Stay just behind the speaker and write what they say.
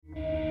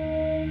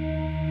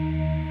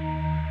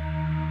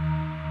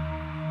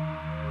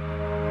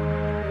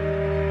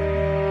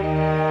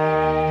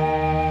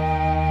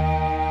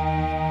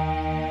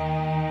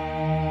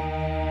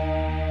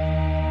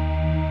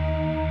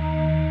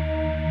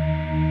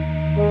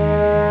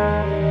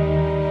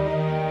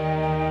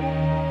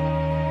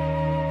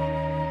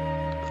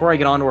before I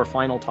get on to our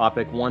final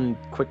topic, one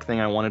quick thing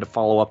I wanted to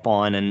follow up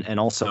on and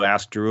also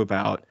ask Drew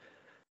about,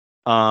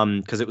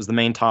 because it was the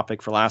main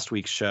topic for last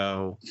week's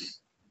show.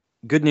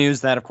 Good news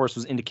that, of course,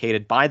 was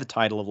indicated by the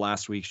title of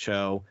last week's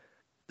show.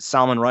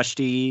 Salman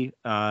Rushdie,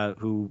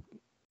 who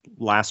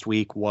last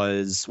week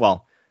from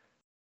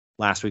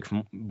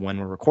when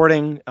we're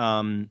recording,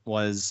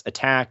 was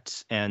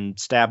attacked and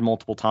stabbed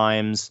multiple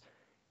times.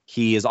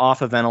 He is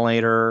off a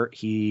ventilator.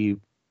 He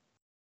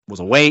was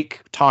awake,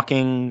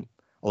 talking,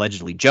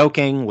 allegedly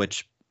joking,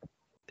 which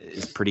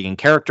is pretty in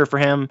character for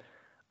him.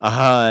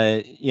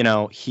 He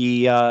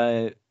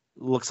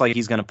looks like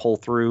he's going to pull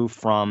through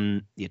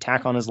from the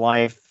attack on his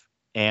life.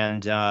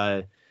 And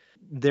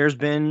there's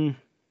been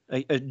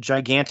a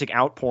gigantic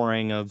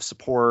outpouring of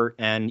support,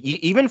 and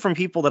even from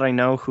people that I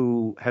know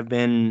who have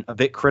been a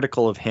bit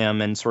critical of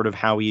him and sort of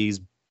how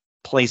he's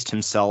placed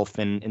himself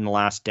in the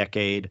last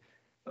decade.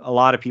 A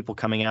lot of people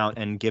coming out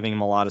and giving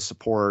him a lot of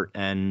support,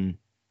 and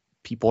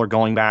people are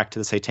going back to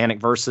the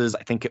Satanic Verses.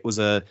 I think it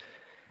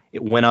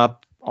went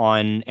up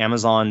on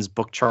Amazon's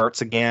book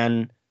charts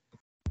again.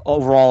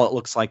 Overall, it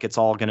looks like it's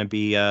all going to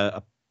be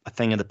a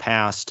thing of the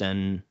past,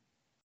 and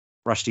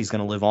Rushdie's going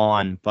to live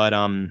on. But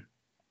I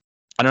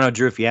don't know,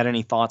 Drew, if you had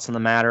any thoughts on the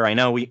matter. I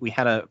know we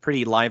had a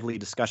pretty lively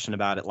discussion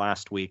about it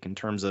last week in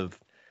terms of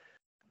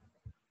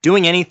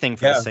doing anything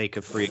for the sake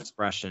of free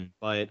expression.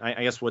 But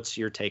I guess what's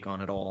your take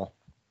on it all?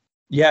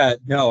 Yeah,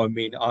 no, I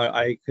mean,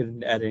 I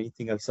couldn't add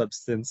anything of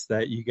substance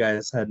that you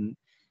guys hadn't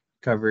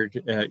covered,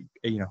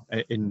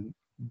 in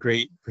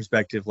great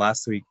perspective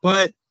last week.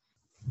 But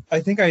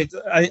I think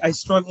I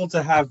struggle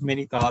to have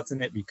many thoughts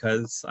in it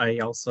because I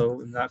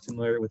also am not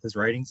familiar with his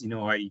writings.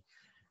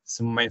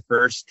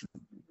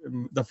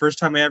 The first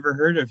time I ever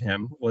heard of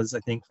him was,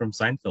 I think, from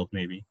Seinfeld,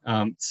 maybe.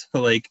 I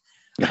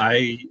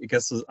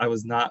guess I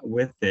was not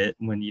with it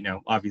when,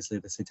 obviously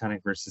the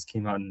Satanic Verses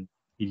came out in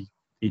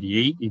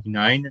 88,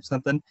 89 or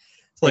something.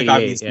 So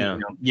obviously,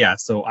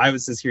 so I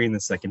was just hearing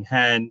this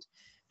secondhand,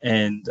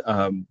 and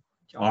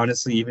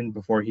honestly, even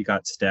before he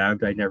got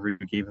stabbed, I never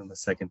gave him a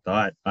second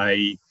thought.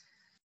 I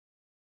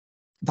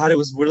thought it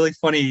was really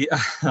funny.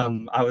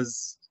 I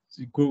was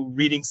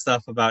reading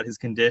stuff about his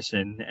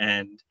condition,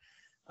 and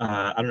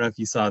I don't know if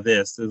you saw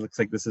this. It looks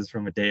like this is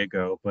from a day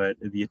ago, but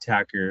the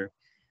attacker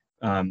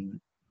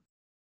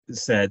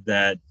said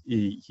that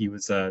he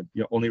was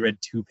only read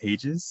 2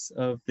 pages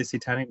of the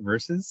Satanic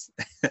Verses.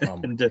 Oh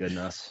my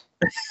goodness.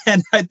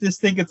 And I just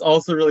think it's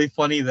also really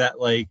funny that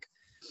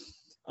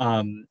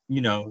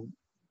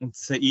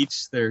to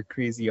each their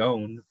crazy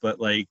own, but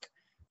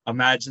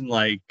imagine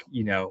God,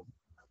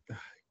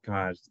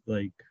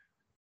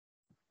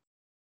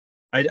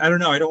 I don't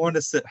know, I don't want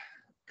to sit,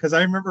 because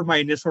I remember my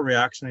initial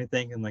reaction, I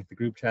think, in the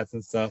group chats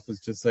and stuff was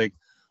just oh,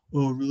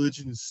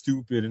 religion is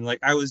stupid, and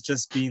I was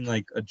just being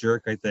a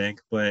jerk, I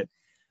think, but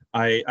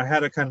I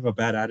had a kind of a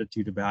bad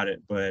attitude about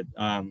it. But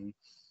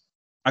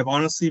I've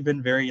honestly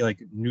been very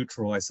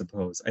neutral, I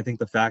suppose. I think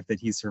the fact that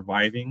he's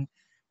surviving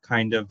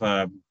kind of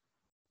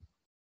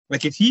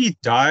if he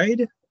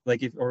died,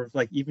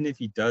 even if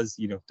he does,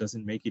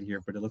 doesn't make it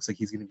here, but it looks like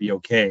he's going to be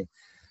okay.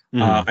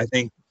 I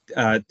think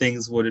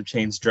things would have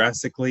changed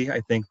drastically.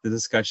 I think the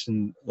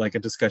discussion, a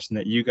discussion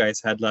that you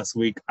guys had last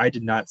week, I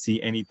did not see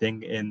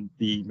anything in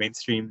the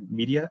mainstream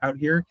media out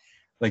here.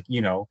 I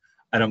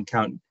don't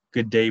count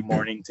Good Day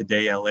Morning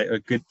Today LA, or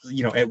good,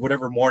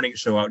 whatever morning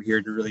show out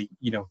here to really,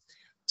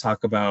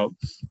 talk about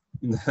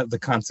the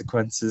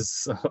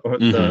consequences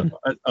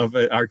of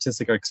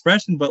artistic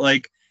expression.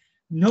 But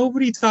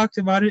nobody talked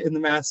about it in the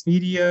mass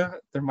media.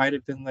 There might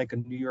have been a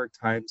New York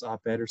Times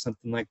op-ed or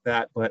something like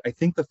that. But I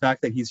think the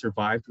fact that he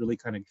survived really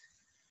kind of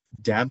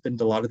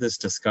dampened a lot of this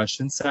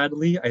discussion,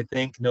 sadly. I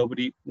think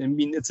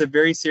it's a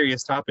very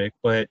serious topic,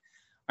 but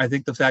I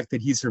think the fact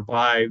that he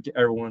survived,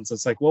 everyone's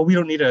just well, we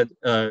don't need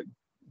to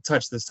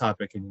touch this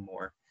topic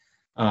anymore.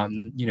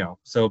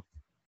 So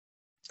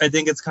I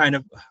think it's kind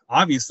of,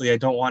 obviously I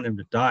don't want him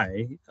to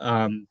die.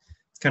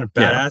 It's kind of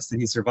badass that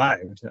he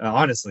survived,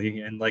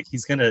 honestly, and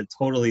he's gonna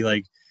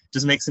totally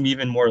just makes him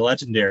even more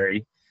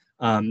legendary.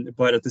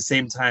 But at the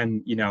same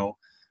time, he'll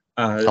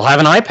have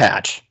an eye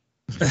patch.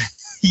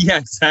 Yeah,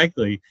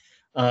 exactly.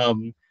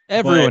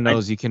 Everyone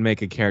knows you can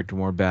make a character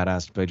more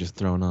badass by just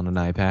throwing on an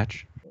eye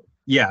patch.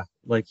 Yeah,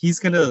 he's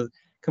gonna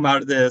come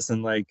out of this,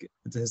 and the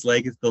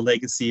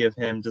legacy of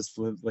him just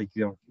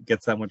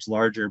gets that much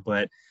larger.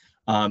 But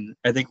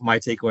I think my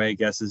takeaway, I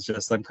guess, is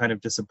just I'm kind of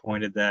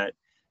disappointed that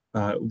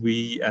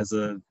we as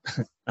a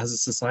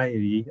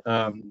society,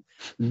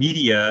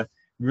 media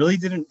really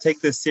didn't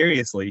take this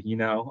seriously.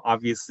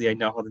 Obviously I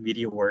know how the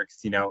media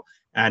works.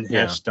 Anne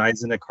Hesh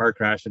dies in a car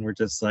crash, and we're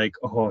just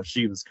oh,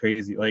 she was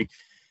crazy. We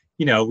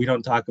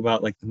don't talk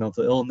about the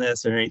mental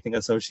illness or anything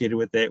associated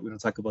with it. We don't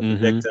talk about the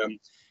victim.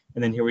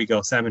 And then here we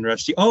go, Salman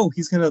Rushdie. Oh,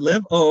 he's gonna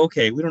live. Oh,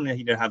 okay. We don't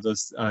need to have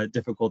those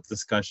difficult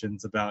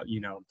discussions about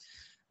the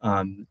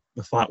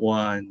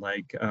fatwa and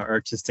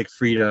artistic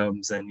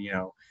freedoms and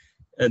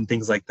and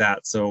things like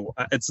that. So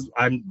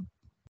I'm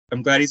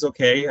glad he's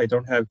okay. I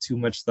don't have too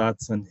much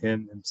thoughts on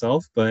him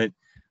himself, but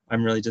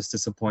I'm really just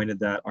disappointed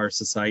that our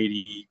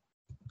society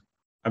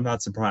I'm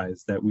not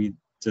surprised that we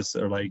just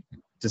are like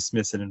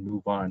dismiss it and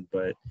move on.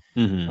 But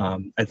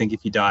I think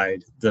if he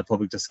died, the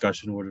public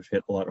discussion would have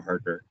hit a lot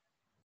harder.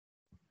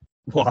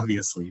 Well,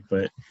 obviously,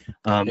 but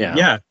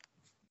yeah.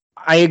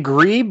 I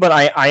agree, but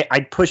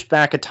I push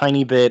back a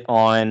tiny bit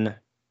on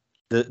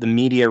the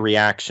media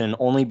reaction,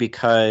 only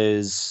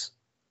because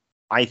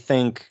I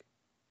think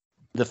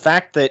the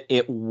fact that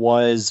it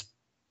was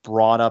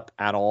brought up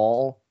at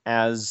all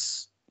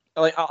as,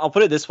 like, I'll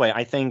put it this way,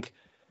 I think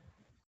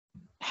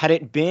had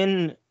it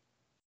been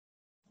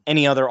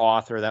any other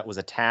author that was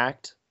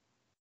attacked,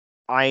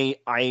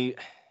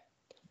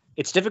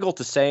 it's difficult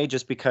to say,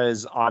 just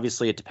because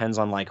obviously it depends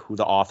on like who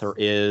the author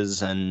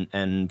is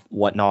and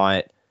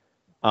whatnot.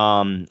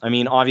 I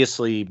mean,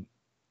 obviously,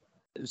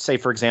 say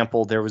for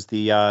example, there was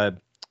the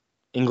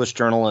English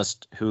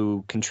journalist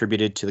who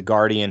contributed to The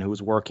Guardian, who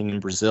was working in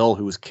Brazil,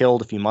 who was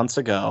killed a few months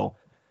ago.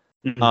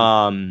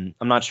 I'm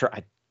not sure.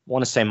 I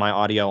want to say my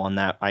audio on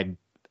that I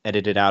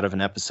edited out of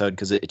an episode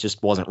because it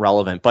just wasn't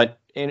relevant. But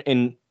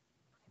in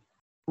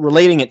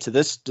relating it to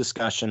this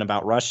discussion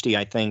about Rushdie,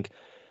 I think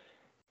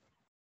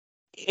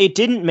it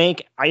didn't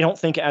make, I don't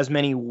think, as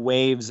many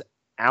waves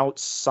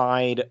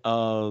outside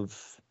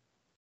of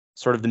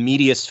sort of the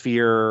media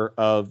sphere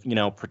of,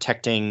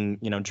 protecting,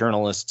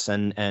 journalists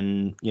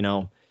and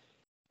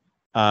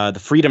the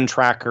freedom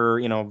tracker,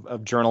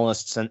 of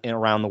journalists and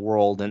around the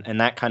world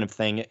and that kind of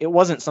thing. It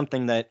wasn't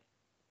something that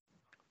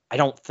I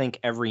don't think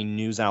every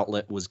news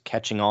outlet was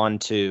catching on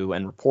to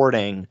and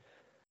reporting.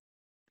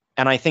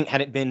 And I think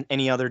had it been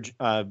any other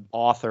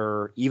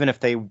author, even if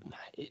they,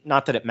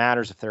 not that it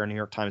matters if they're a New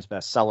York Times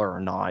bestseller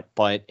or not,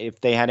 but if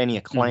they had any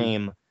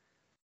acclaim,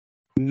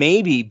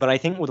 maybe. But I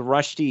think with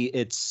Rushdie,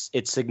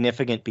 it's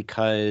significant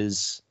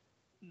because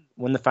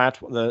when the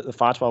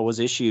fatwa was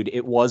issued,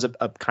 it was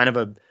a kind of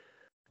a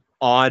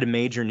odd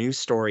major news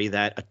story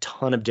that a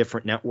ton of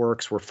different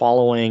networks were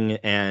following,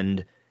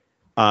 and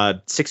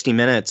 60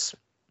 Minutes,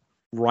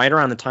 right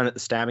around the time that the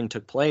stabbing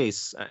took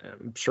place,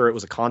 I'm sure it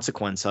was a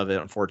consequence of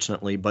it,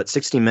 unfortunately, but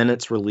 60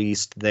 Minutes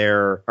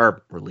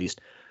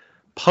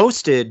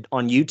posted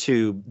on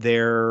YouTube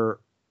their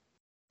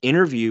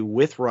interview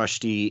with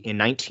Rushdie in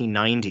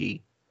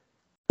 1990,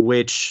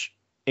 which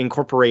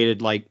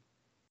incorporated like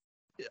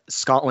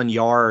Scotland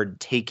Yard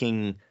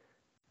taking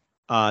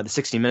the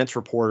 60 Minutes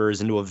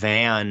reporters into a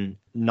van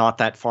not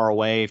that far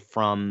away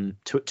to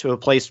a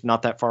place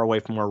not that far away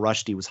from where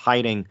Rushdie was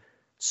hiding,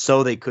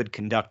 so they could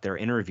conduct their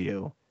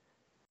interview.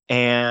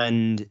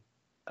 And,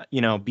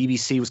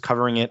 BBC was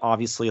covering it,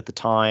 obviously, at the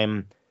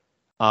time.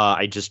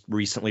 I just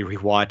recently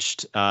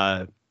rewatched,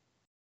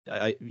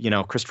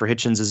 Christopher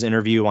Hitchens'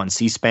 interview on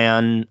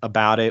C-SPAN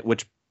about it,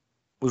 which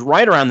was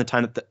right around the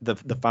time that the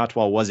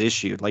fatwa was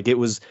issued. Like, it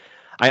was,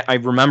 I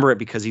remember it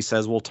because he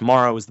says, well,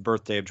 tomorrow is the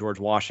birthday of George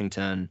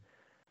Washington,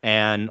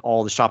 and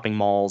all the shopping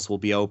malls will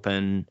be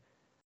open,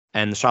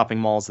 and the shopping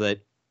malls that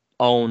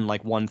own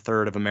like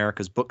 1/3 of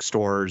America's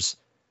bookstores,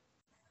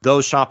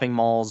 those shopping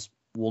malls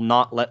will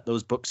not let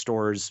those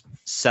bookstores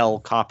sell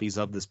copies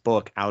of this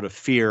book out of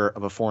fear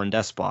of a foreign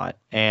despot.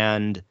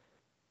 And,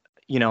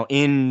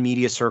 in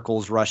media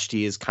circles,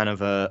 Rushdie is kind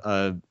of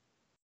a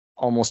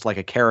almost like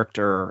a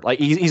character. Like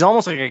he's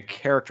almost like a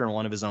character in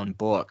one of his own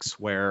books,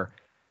 where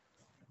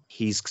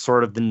he's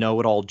sort of the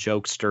know-it-all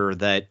jokester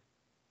that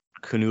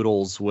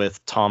canoodles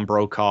with Tom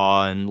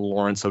Brokaw and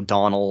Lawrence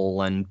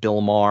O'Donnell and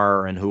Bill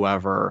Maher and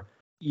whoever.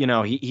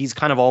 He's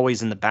kind of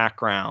always in the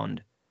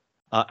background.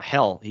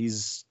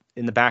 He's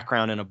in the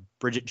background in a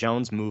Bridget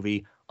Jones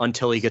movie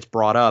until he gets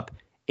brought up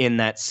in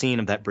that scene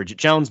of that Bridget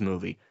Jones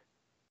movie.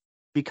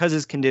 Because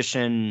his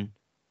condition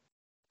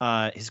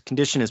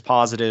is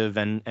positive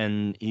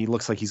and he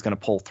looks like he's going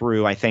to pull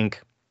through, I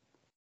think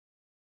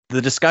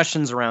the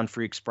discussions around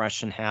free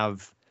expression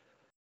have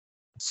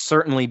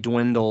certainly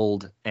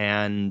dwindled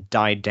and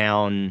died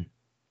down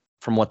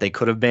from what they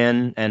could have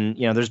been. And,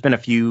 there's been a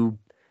few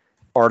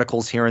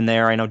articles here and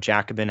there. I know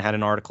Jacobin had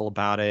an article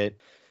about it.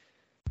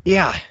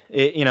 Yeah,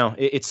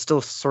 it's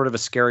still sort of a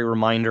scary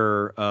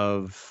reminder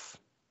of,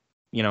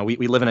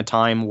 we live in a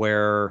time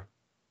where,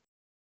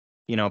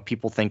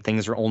 people think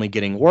things are only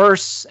getting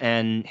worse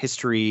and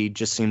history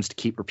just seems to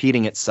keep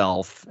repeating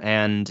itself.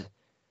 And,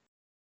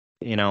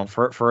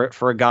 for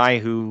a guy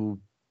who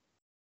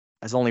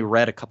has only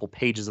read a couple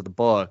pages of the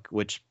book,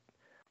 which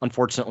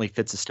unfortunately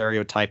fits a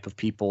stereotype of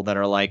people that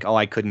are like, oh,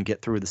 I couldn't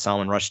get through the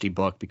Salman Rushdie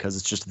book because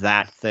it's just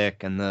that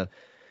thick, and the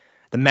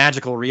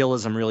magical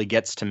realism really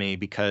gets to me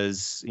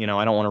because, I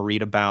don't want to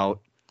read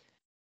about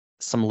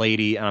some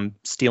lady, and I'm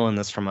stealing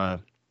this from a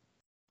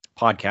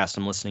podcast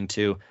I'm listening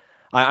to.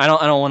 I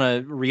don't want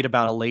to read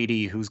about a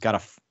lady who's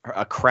got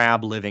a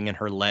crab living in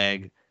her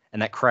leg,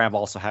 and that crab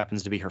also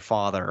happens to be her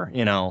father.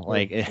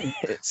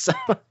 It's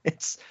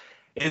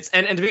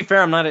and to be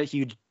fair, I'm not a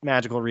huge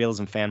magical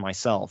realism fan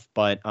myself,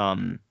 but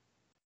to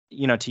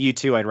you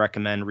too, I'd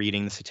recommend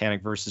reading the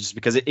Satanic Verses just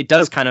because it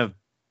does kind of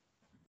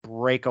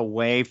break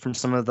away from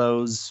some of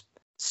those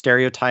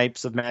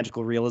stereotypes of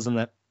magical realism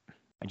that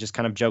I just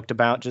kind of joked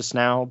about just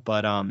now.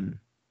 But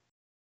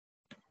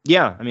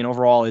yeah, I mean,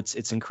 overall,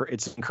 it's an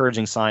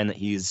encouraging sign that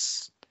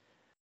he's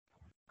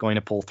going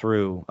to pull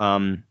through.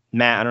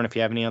 Matt, I don't know if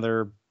you have any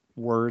other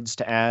words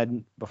to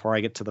add before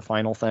I get to the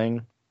final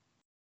thing.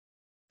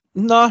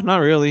 No, not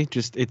really.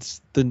 Just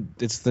it's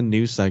the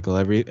news cycle.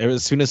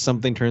 As soon as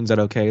something turns out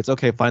okay, it's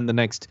okay. Find the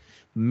next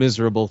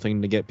miserable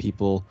thing to get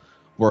people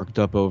worked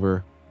up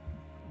over.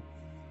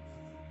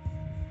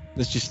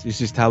 It's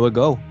just how it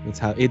go. It's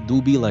how it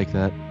do be like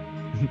that.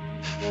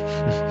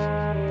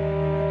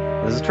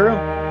 This is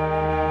true.